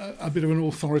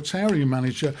authoritarian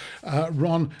manager.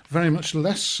 Ron, very much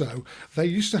less so. They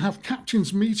used to have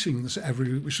captains' meetings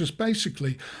every week, which was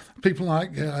basically people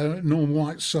like Norm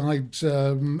Whiteside,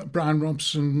 Brian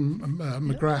Robson,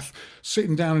 McGrath,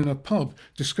 sitting down in a pub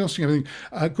discussing everything.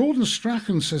 Gordon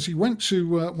Strachan says he went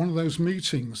to one of those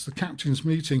meetings, the captain's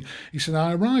meeting. He said,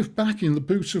 I arrived back in the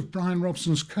boot of Brian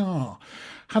Robson's car.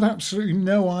 Had absolutely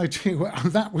no idea,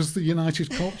 and that was the United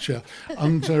culture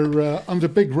under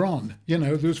Big Ron.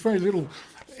 There was very little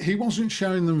he wasn't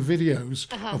showing them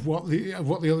videos of what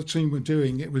the other team were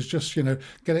doing. It was just, get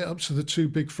it up to the two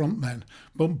big front men,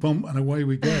 bump, bump, and away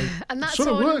we go. And that's sort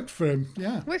of worked for him,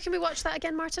 yeah. Where can we watch that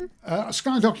again, Martin?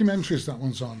 Sky Documentaries, that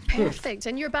one's on. Perfect. Good.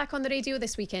 And you're back on the radio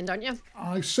this weekend, aren't you?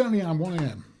 I certainly am, 1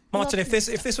 a.m. Martin, if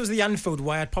this was the Anfield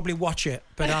way, I'd probably watch it,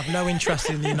 but I have no interest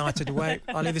in the United way.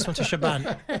 I'll leave this one to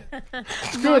Shaban.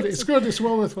 It's good. It's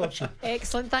well worth watching.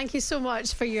 Excellent. Thank you so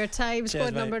much for your time. Cheers,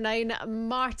 Squad number 9,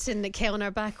 Martin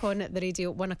Kellner, back on the radio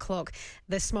at 1 o'clock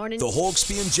this morning. The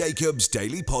Hawksbee and Jacobs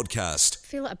Daily Podcast. I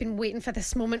feel like I've been waiting for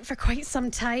this moment for quite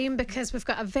some time because we've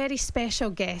got a very special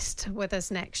guest with us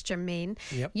next, Jermaine.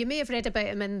 Yep. You may have read about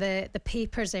him in the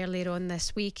papers earlier on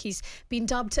this week. He's been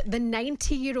dubbed the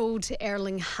 90-year-old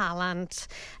Erling Haaland.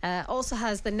 Also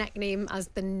has the nickname as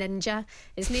the Ninja.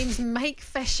 His name's Mike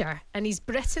Fisher, and he's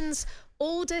Britain's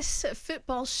oldest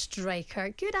football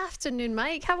striker. Good afternoon,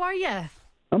 Mike. How are you?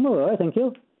 I'm all right, thank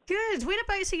you. Good.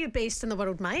 Whereabouts are you based in the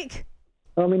world, Mike?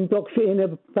 I'm in a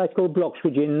place called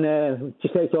Bloxbridge,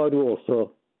 just outside Warsaw.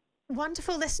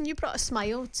 Wonderful. Listen, you brought a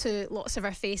smile to lots of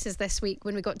our faces this week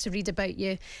when we got to read about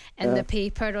you in the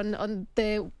paper on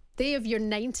the day of your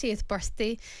 90th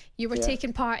birthday. You were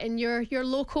taking part in your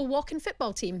local walking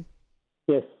football team.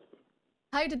 Yes.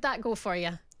 How did that go for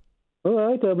you? All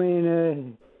right. I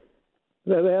mean,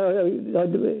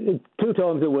 2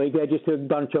 times a week, just a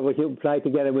bunch of us who play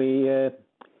together. We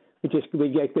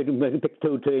pick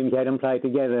 2 teams out and play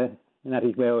together, and that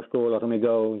is where I score a lot of my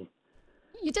goals.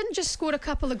 You didn't just score a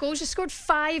couple of goals, you scored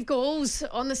 5 goals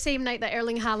on the same night that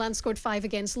Erling Haaland scored 5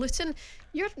 against Luton.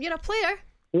 You're a player.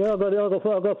 Yeah, I got 5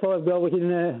 goals I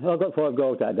got 5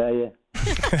 goals that day, yeah.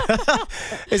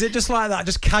 Is it just like that?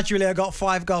 Just casually, I got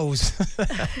 5 goals.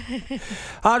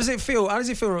 How does it feel? How does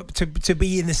it feel to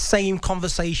be in the same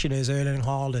conversation as Erling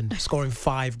Haaland, scoring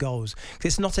 5 goals? 'Cause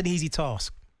it's not an easy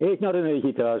task. It's not an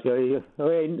easy task. I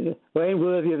ain't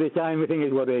worthy of the same thing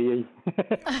as what he is.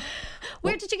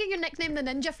 Where did you get your nickname, the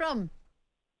Ninja, from?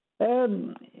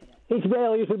 It's where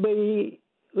I used to be.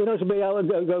 When I used to be able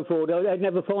to go forward, they'd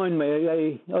never find me.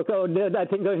 I think I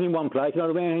was in one place, and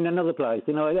I'd be in another place.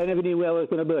 I never knew where I was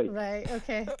going to be. Right,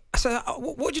 okay. So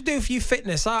what do you do for your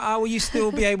fitness? How will you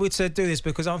still be able to do this?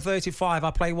 Because I'm 35,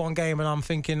 I play one game and I'm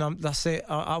thinking, that's it.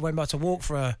 I went back to walk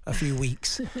for a few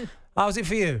weeks. How's it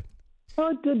for you?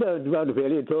 I don't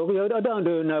really at all. I don't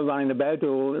do no running about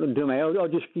or do me. I'll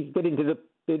just get into the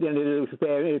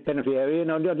penalty area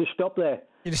and I'll just stop there.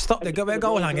 You just stop there, go where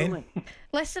goal hanging.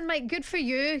 Listen, Mike, good for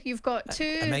you. You've got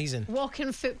 2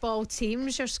 walking football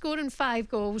teams. You're scoring 5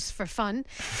 goals for fun.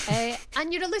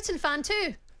 And you're a Luton fan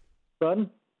too. Pardon?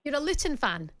 You're a Luton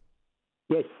fan?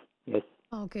 Yes.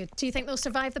 Oh, good. Do you think they'll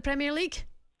survive the Premier League?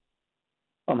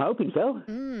 I'm hoping so.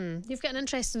 You've got an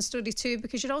interesting story too,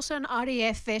 because you're also an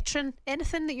RAF veteran.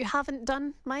 Anything that you haven't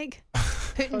done, Mike?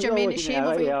 Putting Jermaine at shame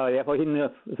over you? Yeah. I was in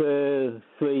for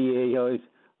 3 years.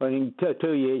 I was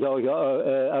 2 years. I was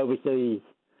overseas.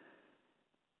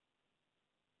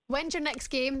 When's your next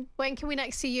game? When can we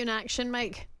next see you in action,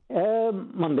 Mike?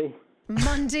 Monday.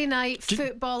 Monday night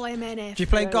football, MNF. Do you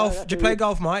play golf? Do you play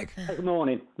golf, Mike?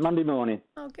 Monday morning.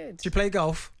 Oh, good. Do you play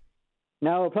golf?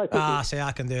 No, I play cricket. See,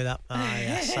 I can do that.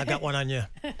 Yes, I got one on you.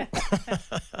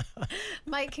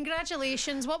 Mike,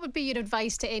 congratulations. What would be your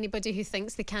advice to anybody who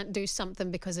thinks they can't do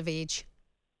something because of age?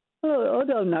 Well, I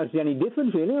don't notice any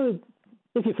difference, really.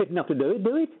 If you're fit enough to do it,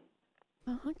 do it.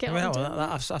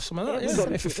 Have some of that,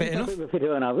 yeah. If you're fit enough. Fit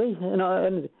enough,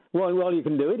 and while you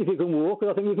can do it, if you can walk,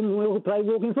 I think you can play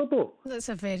walking football. That's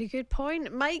a very good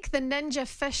point. Mike, the Ninja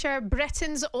Fisher,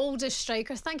 Britain's oldest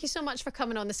striker. Thank you so much for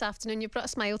coming on this afternoon. You brought a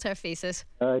smile to our faces.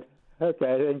 All right.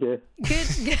 Okay, thank you.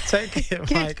 Good. Take care,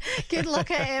 Mike. Good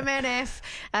luck at MNF.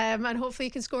 And hopefully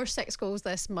you can score 6 goals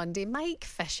this Monday. Mike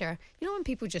Fisher. You know when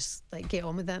people just get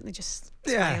on with it and they just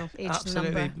smile, age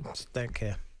absolutely. number. Just don't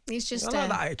care. He's just I like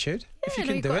that attitude. If you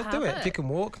can do it, do it. If you can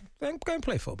walk, then go and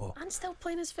play football. And still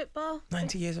playing his football.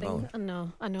 90 years of old. I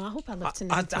know. I hope I live to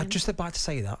 90. I'm just about to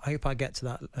say that. I hope I get to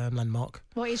that landmark.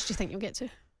 What age do you think you'll get to?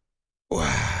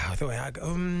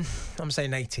 I'm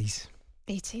saying 80s.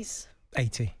 80s.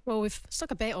 80. Well, we've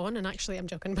stuck a bet on, and actually, I'm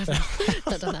joking, but I've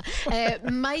not done that.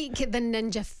 Mike, the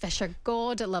Ninja Fisher,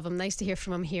 God love him. Nice to hear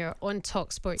from him here on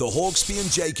TalkSport. The Hawksbee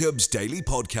and Jacobs Daily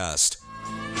Podcast.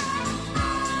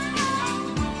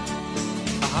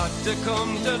 I had to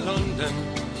come to London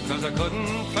because I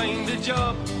couldn't find a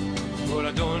job, but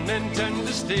I don't intend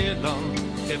to stay long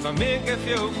if I make a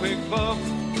few quick bob.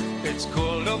 It's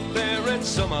cold up there in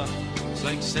summer, it's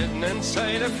like sitting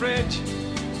inside a fridge,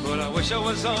 but I wish I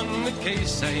was on the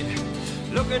quayside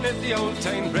looking at the old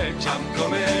town bridge. I'm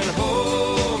coming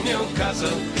home,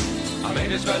 Newcastle, I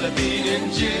might as well have been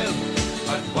in jail.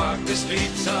 I'd walk the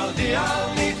streets all day,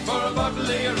 all need for a bottle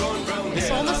of your own brown ale.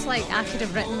 It's almost like I could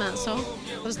have written that song.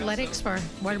 Those lyrics were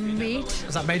made.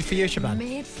 Was that made for you, Shaban?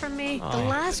 Made for me. Oh.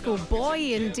 Glasgow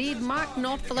boy, indeed. Mark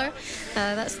Knopfler.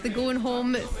 That's the Going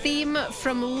Home theme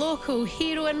from local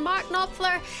hero. And Mark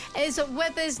Knopfler is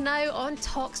with us now on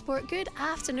TalkSport. Good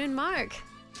afternoon, Mark.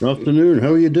 Good afternoon.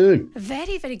 How are you doing?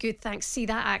 Very, very good, thanks. See,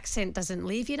 that accent doesn't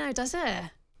leave you now, does it?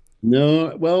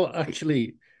 No, well,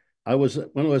 actually, when I was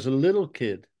a little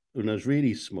kid, when I was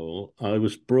really small, I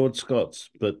was broad Scots,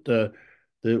 but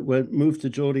moved to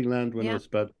Geordie land when I was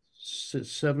about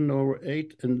 7 or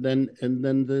 8, and then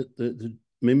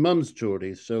my mum's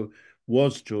Geordie, so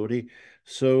was Geordie,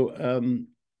 so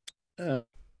but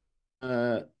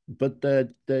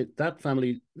that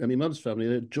family, my mum's family,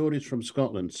 they're Geordies from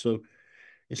Scotland, so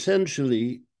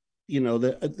essentially,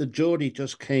 the Geordie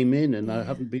just came in, and I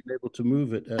haven't been able to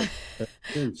move it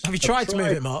since. Have you tried to move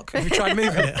it, Mark? Have you tried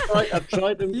moving it? I've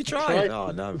tried. You tried?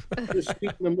 Oh, no. To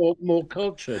speak more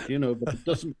cultured, but it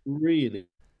doesn't really.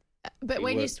 But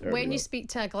when you speak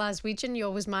to a Glaswegian, you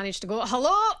always manage to go,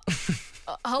 hello?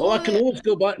 Hello. Oh, I can always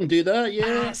go back and do that.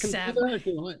 Yeah, I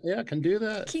can do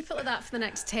that. Keep it like that for the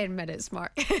next 10 minutes,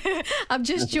 Mark. I'm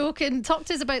just joking. Talk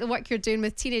to us about the work you're doing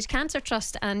with Teenage Cancer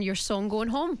Trust and your song Going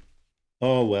Home.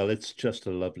 Oh, well, it's just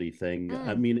a lovely thing.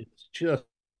 I mean,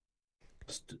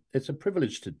 it's a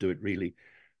privilege to do it, really.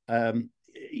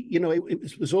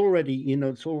 It was already,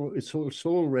 it's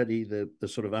already the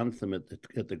sort of anthem at the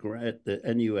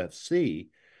NUFC,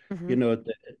 Mm-hmm. At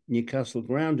the Newcastle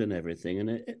ground and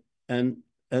everything, and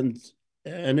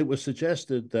it was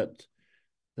suggested that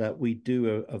we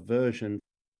do a version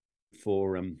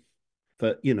for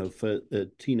the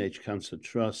Teenage Cancer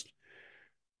Trust,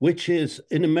 which is,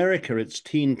 in America, it's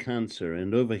Teen Cancer,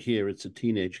 and over here it's a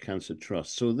Teenage Cancer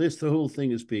Trust. So the whole thing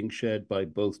is being shared by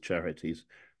both charities,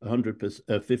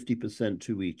 50%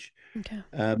 to each. Okay.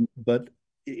 But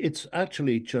it's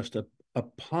actually just a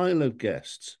pile of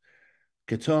guests,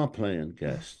 guitar playing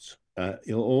guests,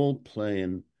 you're all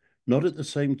playing, not at the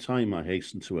same time, I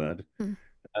hasten to add,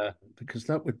 because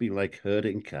that would be like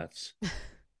herding cats.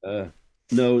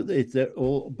 No, they're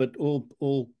all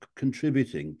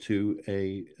contributing to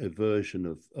a version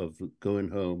of Going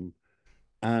Home,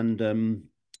 and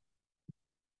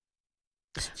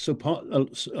so a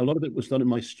lot of it was done in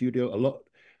my studio. A lot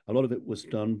of it was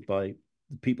done by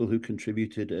the people who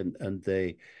contributed, and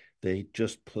they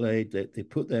just played. They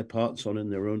put their parts on in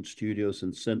their own studios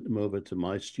and sent them over to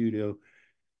my studio,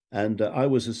 and I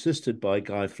was assisted by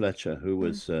Guy Fletcher, who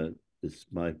was is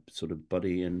my sort of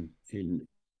buddy in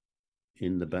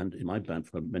my band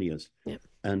for many years. Yeah.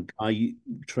 And I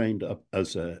trained up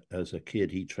as a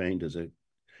kid. He trained as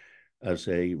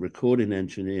a recording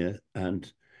engineer,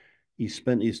 and he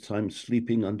spent his time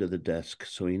sleeping under the desk,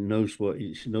 so he knows what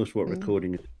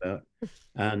recording is about.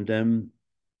 And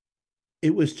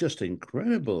it was just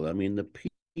incredible. I mean, the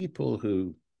people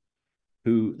who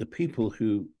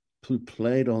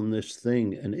played on this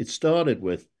thing, and it started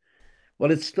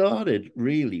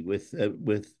really with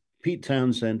Pete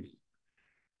Townsend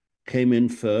came in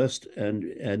first, and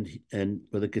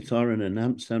with a guitar and an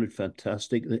amp, sounded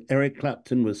fantastic. Eric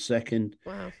Clapton was second.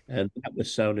 Wow. And that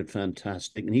sounded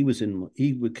fantastic. And he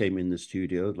came in the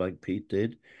studio like Pete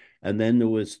did, and then there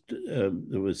was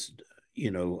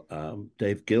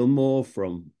Dave Gilmour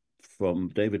from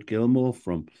David Gilmour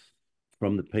from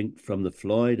the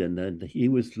Floyd, and then he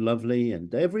was lovely,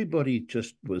 and everybody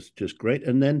was great.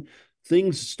 And then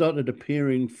things started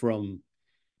appearing from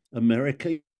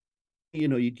America.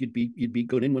 You'd be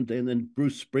going in one day, and then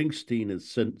Bruce Springsteen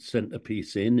has sent a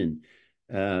piece in, and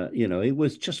it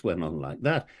was just went on like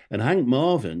that. And Hank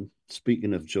Marvin,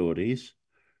 speaking of Geordies,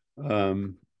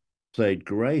 played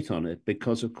great on it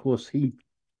because, of course, the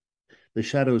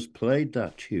Shadows played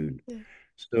that tune. Yeah.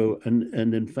 So and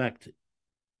in fact,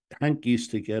 Hank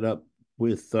used to get up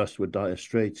with us with Dire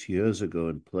Straits years ago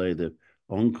and play the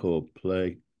encore,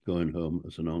 play Going Home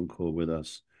as an encore with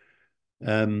us.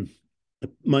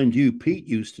 Mind you, Pete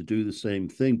used to do the same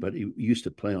thing, but he used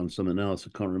to play on something else. I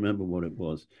can't remember what it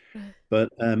was. But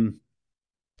so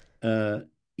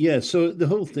the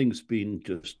whole thing's been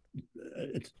just,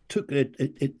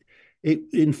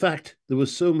 in fact, there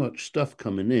was so much stuff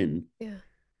coming in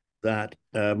that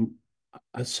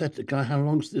I said to the guy, how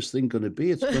long's this thing going to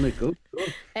be? It's going to go.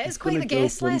 It's quite the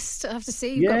guest list, I have to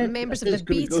say. You've got members of the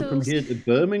Beatles. Go from here to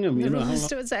Birmingham. It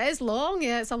is long,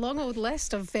 yeah. It's a long old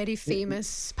list of very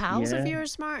famous pals of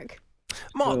yours, Mark.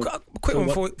 Mark, a quick one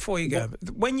before you go.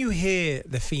 When you hear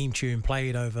the theme tune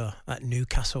played over at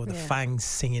Newcastle, the Fangs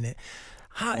singing it,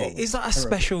 is that a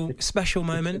special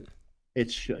moment?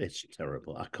 It's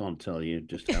terrible. I can't tell you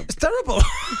just how it's terrible.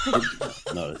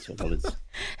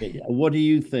 What do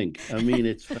you think? I mean,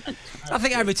 it's fantastic. I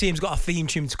think every team's got a theme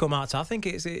tune to come out to. I think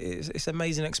it's an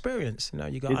amazing experience.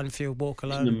 You got Anfield, walk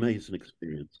alone. It's an amazing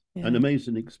experience. Yeah. An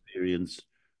amazing experience.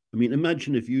 I mean,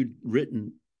 imagine if you'd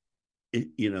written it,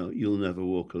 You'll Never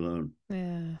Walk Alone.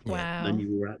 Yeah. Wow. And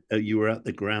you were at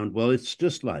the ground. Well, it's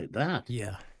just like that.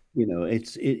 Yeah.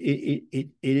 It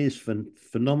is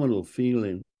phenomenal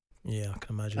feeling. Yeah, I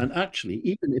can imagine. And actually,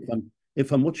 even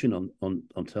if I'm watching on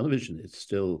television, it's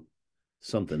still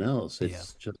something else.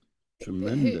 It's just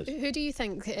tremendous. Who do you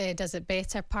think does it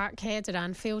better, Parkhead or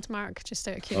Anfield, Mark? Just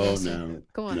out of curiosity. Oh no!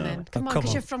 Go on then. Come on,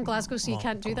 because you're from Glasgow, so you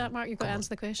can't do that, Mark. You've got to answer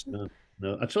the question.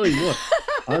 No. I tell you what,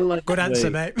 I like. Good answer,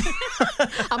 mate.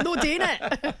 I'm not doing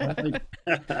it.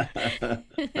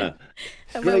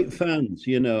 Great fans,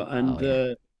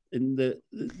 and.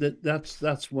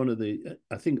 That's one of the.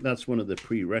 I think that's one of the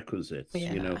prerequisites.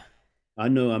 Yeah. I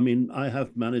know. I mean, I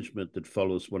have management that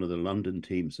follows one of the London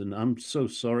teams, and I'm so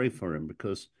sorry for him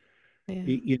because,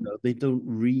 they don't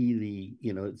really.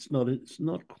 It's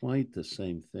not quite the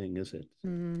same thing, is it?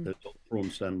 The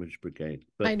prawn sandwich brigade.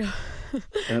 But, I know.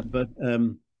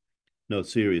 No,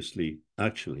 seriously.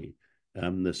 Actually,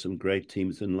 there's some great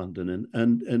teams in London,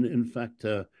 and in fact,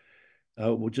 I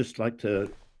would just like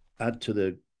to add to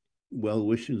the well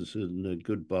wishes and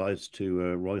goodbyes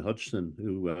to Roy Hodgson,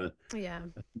 who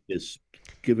has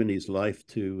given his life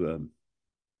to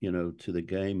the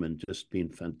game and just been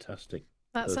fantastic.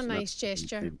 That's a nice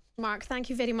gesture. Mark, thank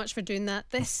you very much for doing that.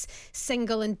 This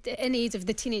single in aid of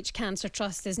the Teenage Cancer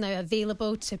Trust is now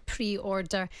available to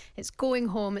pre-order. It's Going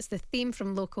Home. It's the theme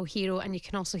from Local Hero, and you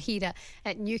can also hear it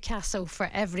at Newcastle for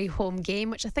every home game,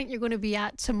 which I think you're going to be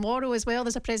at tomorrow as well.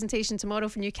 There's a presentation tomorrow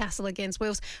for Newcastle against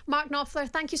Wales. Mark Knopfler,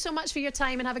 thank you so much for your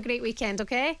time and have a great weekend,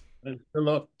 okay? Thanks a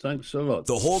lot.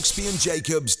 The Hawksbee and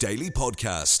Jacobs Daily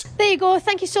Podcast. There you go.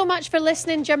 Thank you so much for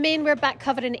listening. Jermaine, we're back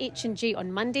covering H&G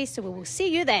on Monday, so we will see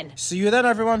you then. See you then,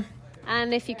 everyone.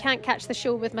 And if you can't catch the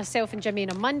show with myself and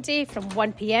Jermaine on Monday from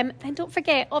 1 p.m, then don't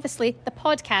forget, obviously, the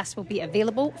podcast will be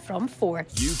available from 4.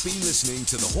 You've been listening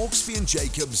to the Hawksbee and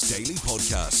Jacobs Daily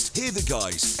Podcast. Hear the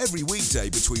guys every weekday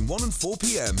between 1 and 4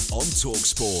 p.m. on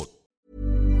TalkSport.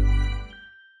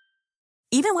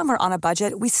 Even when we're on a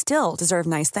budget, we still deserve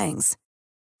nice things.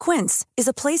 Quince is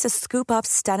a place to scoop up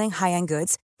stunning high-end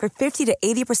goods for 50 to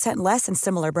 80% less than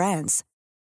similar brands.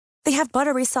 They have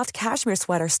buttery soft cashmere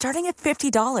sweaters starting at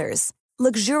 $50,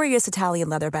 luxurious Italian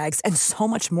leather bags, and so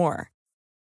much more.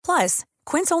 Plus,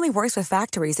 Quince only works with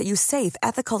factories that use safe,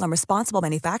 ethical, and responsible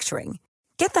manufacturing.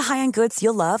 Get the high-end goods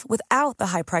you'll love without the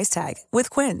high price tag with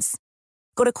Quince.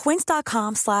 Go to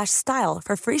quince.com/style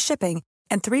for free shipping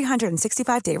and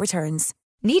 365-day returns.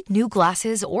 Need new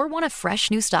glasses or want a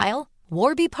fresh new style?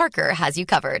 Warby Parker has you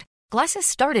covered. Glasses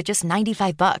start at just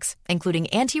 $95, including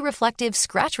anti-reflective,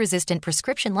 scratch-resistant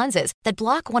prescription lenses that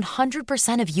block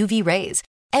 100% of UV rays.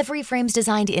 Every frame's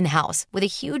designed in-house with a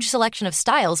huge selection of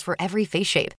styles for every face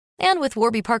shape. And with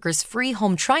Warby Parker's free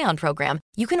home try-on program,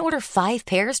 you can order 5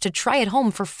 pairs to try at home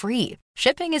for free.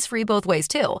 Shipping is free both ways,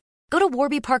 too. Go to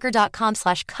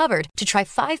warbyparker.com/covered to try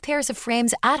 5 pairs of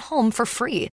frames at home for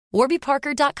free.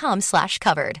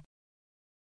 warbyparker.com/covered.